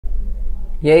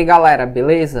E aí galera,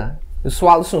 beleza? Eu sou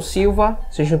Alisson Silva,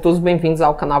 sejam todos bem-vindos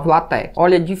ao canal Vilatec.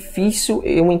 Olha, é difícil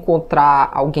eu encontrar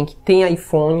alguém que tem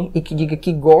iPhone e que diga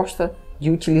que gosta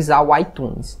de utilizar o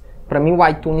iTunes. Para mim o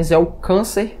iTunes é o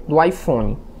câncer do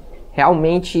iPhone.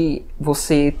 Realmente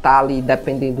você tá ali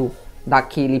dependendo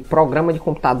daquele programa de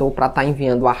computador para estar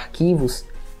enviando arquivos,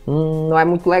 não é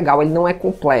muito legal, ele não é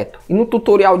completo. E no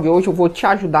tutorial de hoje eu vou te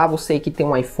ajudar, você que tem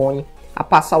um iPhone, a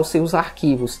passar os seus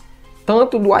arquivos,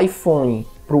 tanto do iPhone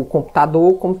para o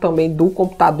computador, como também do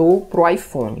computador para o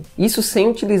iPhone. Isso sem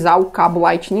utilizar o cabo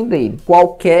Lightning dele.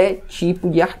 Qualquer tipo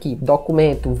de arquivo,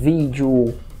 documento,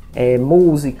 vídeo,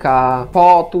 música,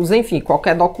 fotos, enfim,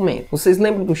 qualquer documento. Vocês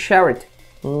lembram do Share-it?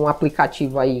 Um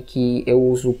aplicativo aí que eu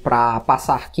uso para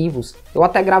passar arquivos. Eu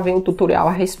até gravei um tutorial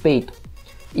a respeito.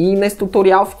 E nesse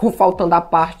tutorial ficou faltando a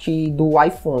parte do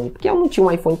iPhone, porque eu não tinha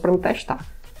um iPhone para me testar.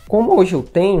 Como hoje eu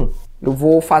tenho, eu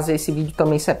vou fazer esse vídeo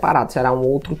também separado, será um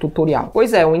outro tutorial.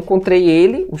 Pois é, eu encontrei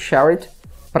ele, o Share-it,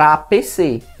 para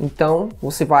PC. Então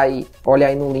você vai olhar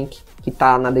aí no link que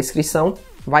está na descrição,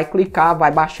 vai clicar,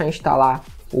 vai baixar e instalar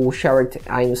o Share-it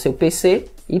aí no seu PC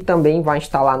e também vai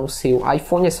instalar no seu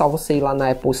iPhone. É só você ir lá na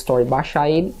Apple Store e baixar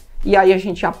ele e aí a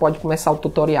gente já pode começar o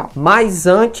tutorial. Mas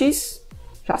antes,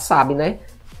 já sabe, né?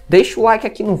 Deixa o like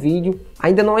aqui no vídeo,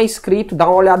 ainda não é inscrito, dá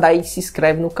uma olhada aí, se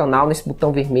inscreve no canal, nesse botão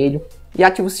vermelho e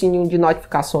ativa o sininho de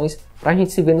notificações pra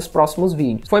gente se ver nos próximos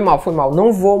vídeos. Foi mal,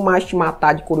 não vou mais te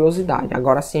matar de curiosidade,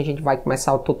 agora sim a gente vai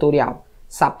começar o tutorial.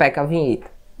 Sapeca a vinheta.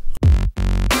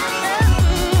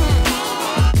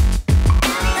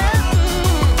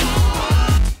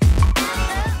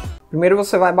 Primeiro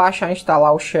você vai baixar e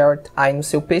instalar o Share-it aí no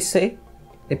seu PC,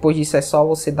 depois disso é só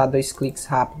você dar 2 cliques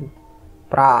rápido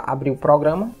para abrir o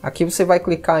programa. Aqui você vai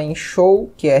clicar em Show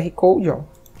QR Code, ó.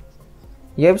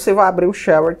 E aí você vai abrir o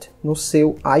Share-it no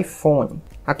seu iPhone.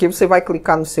 Aqui você vai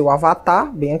clicar no seu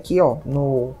avatar, bem aqui, ó,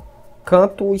 no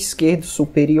canto esquerdo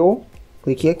superior.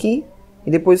 Clique aqui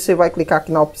e depois você vai clicar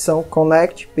aqui na opção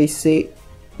Connect PC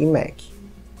e Mac.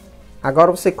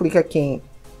 Agora você clica aqui em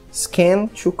Scan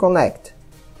to Connect.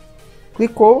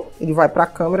 Clicou, ele vai para a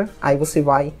câmera, aí você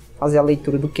vai fazer a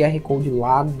leitura do QR Code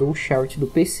lá do Share-it do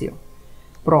PC, ó.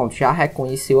 Pronto, já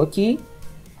reconheceu aqui.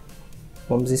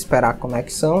 Vamos esperar a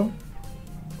conexão.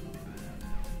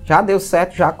 Já deu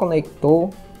certo, já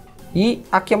conectou. E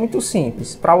aqui é muito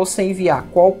simples. Para você enviar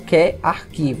qualquer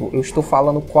arquivo, eu estou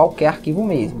falando qualquer arquivo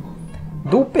mesmo,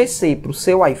 do PC para o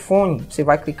seu iPhone, você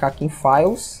vai clicar aqui em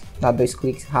Files, dá 2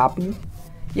 cliques rápido.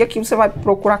 E aqui você vai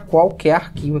procurar qualquer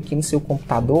arquivo aqui no seu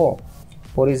computador. Ó.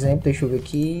 Por exemplo, deixa eu ver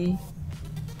aqui.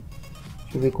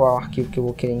 Deixa eu ver qual é o arquivo que eu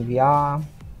vou querer enviar.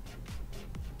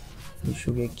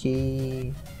 Deixa eu ver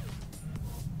aqui.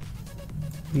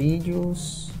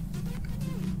 Vídeos.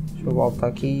 Deixa eu voltar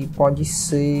aqui. Pode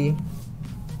ser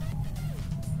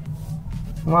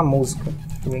uma música.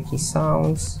 Deixa eu ver aqui.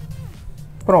 Sounds.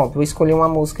 Pronto, vou escolher uma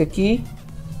música aqui.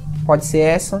 Pode ser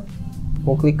essa.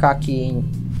 Vou clicar aqui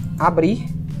em abrir.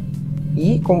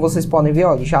 E como vocês podem ver,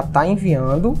 ó, ele já está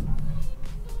enviando.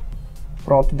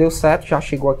 Pronto, deu certo. Já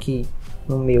chegou aqui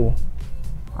no meu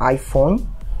iPhone.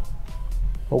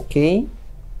 Ok.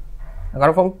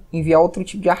 Agora vamos enviar outro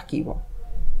tipo de arquivo. Ó.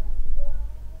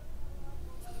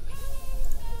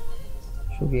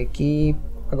 Deixa eu ver aqui.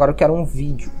 Agora eu quero um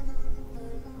vídeo.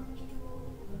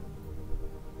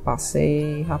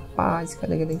 Passei, rapaz.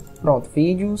 Cadê? Pronto,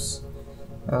 vídeos.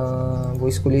 Vou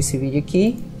escolher esse vídeo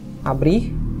aqui.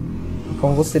 Abrir.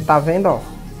 Como você tá vendo, ó.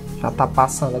 Já tá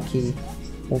passando aqui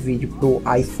o vídeo pro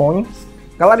iPhone.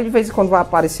 Galera, de vez em quando vai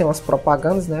aparecer umas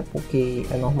propagandas, né? Porque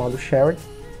é normal do Share-it.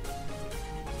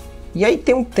 E aí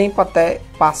tem um tempo até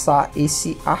passar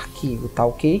esse arquivo, tá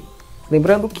ok?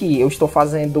 Lembrando que eu estou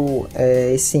fazendo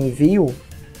esse envio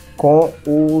com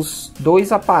os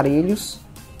dois aparelhos,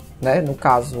 né? No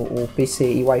caso o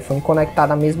PC e o iPhone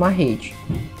conectados à mesma rede.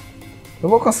 Eu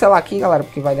vou cancelar aqui, galera,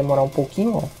 porque vai demorar um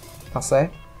pouquinho, ó, tá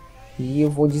certo? E eu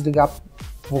vou desligar,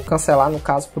 vou cancelar no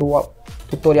caso para o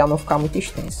tutorial não ficar muito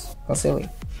extenso. Cancelei.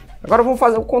 Agora vamos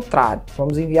fazer o contrário.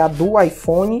 Vamos enviar do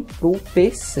iPhone para o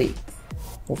PC.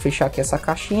 Vou fechar aqui essa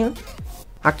caixinha.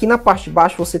 Aqui na parte de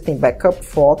baixo você tem backup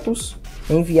fotos,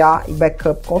 enviar e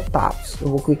backup contatos. Eu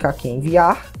vou clicar aqui em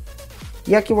enviar.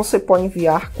 E aqui você pode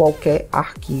enviar qualquer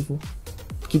arquivo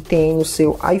que tem no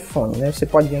seu iPhone, né? Você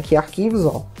pode vir aqui em arquivos,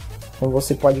 ó. Como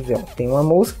você pode ver, ó, tem uma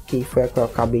música que foi a que eu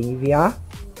acabei de enviar.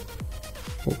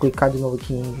 Vou clicar de novo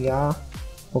aqui em enviar.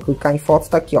 Vou clicar em fotos,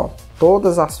 tá aqui, ó.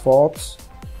 Todas as fotos.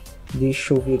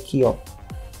 Deixa eu ver aqui, ó.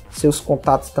 Seus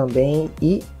contatos também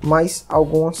e mais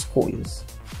algumas coisas,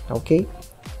 tá ok?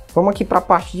 Vamos aqui para a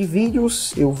parte de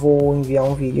vídeos. Eu vou enviar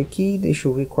um vídeo aqui. Deixa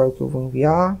eu ver qual é que eu vou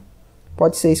enviar.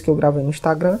 Pode ser esse que eu gravei no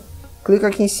Instagram. clica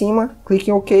aqui em cima, clique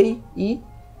em OK e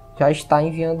já está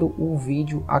enviando o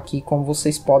vídeo aqui, como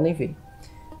vocês podem ver.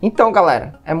 Então,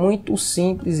 galera, é muito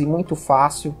simples e muito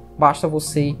fácil. Basta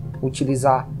você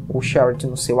utilizar o Share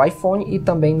no seu iPhone e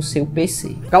também no seu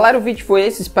PC. Galera, o vídeo foi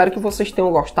esse. Espero que vocês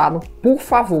tenham gostado. Por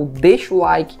favor, deixa o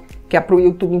like, que é para o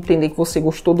YouTube entender que você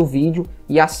gostou do vídeo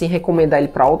e assim recomendar ele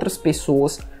para outras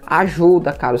pessoas.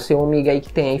 Ajuda, cara, o seu amigo aí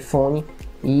que tem iPhone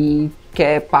e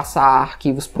quer passar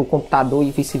arquivos para o computador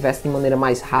e vice-versa de maneira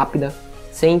mais rápida,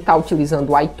 sem estar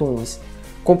utilizando o iTunes.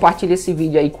 Compartilhe esse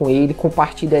vídeo aí com ele,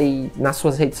 compartilhe aí nas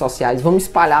suas redes sociais, vamos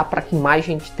espalhar para que mais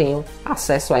gente tenha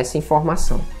acesso a essa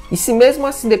informação. E se mesmo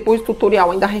assim depois do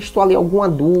tutorial ainda restou ali alguma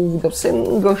dúvida, você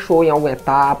não enganchou em alguma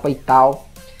etapa e tal,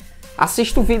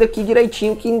 assista o vídeo aqui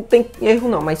direitinho que não tem erro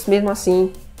não, mas mesmo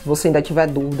assim, se você ainda tiver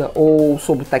dúvida ou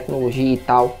sobre tecnologia e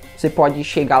tal, você pode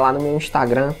chegar lá no meu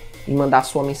Instagram e mandar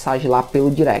sua mensagem lá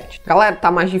pelo direct. Galera,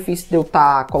 tá mais difícil de eu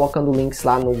estar colocando links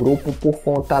lá no grupo por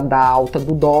conta da alta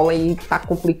do dólar e tá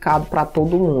complicado para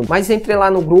todo mundo. Mas entre lá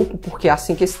no grupo, porque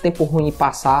assim que esse tempo ruim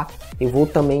passar, eu vou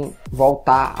também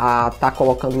voltar a estar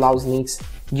colocando lá os links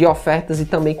de ofertas e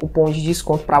também cupons de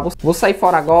desconto para você. Vou sair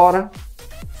fora agora,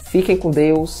 fiquem com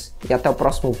Deus e até o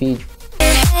próximo vídeo.